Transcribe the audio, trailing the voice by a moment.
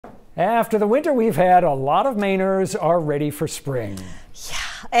After the winter we've had, a lot of Mainers are ready for spring. Yeah,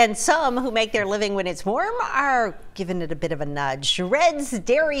 and some who make their living when it's warm are giving it a bit of a nudge. Red's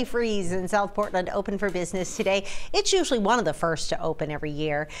Dairy Freeze in South Portland open for business today. It's usually one of the first to open every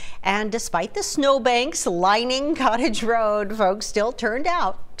year. And despite the snowbanks lining Cottage Road, folks still turned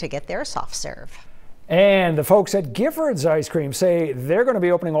out to get their soft serve. And the folks at Gifford's Ice Cream say they're going to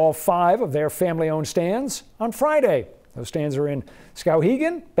be opening all 5 of their family-owned stands on Friday. Those stands are in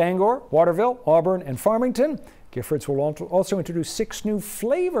Skowhegan, Bangor, Waterville, Auburn, and Farmington. Gifford's will also introduce 6 new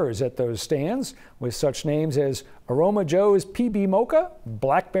flavors at those stands with such names as Aroma Joe's PB Mocha,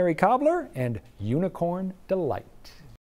 Blackberry Cobbler, and Unicorn Delight.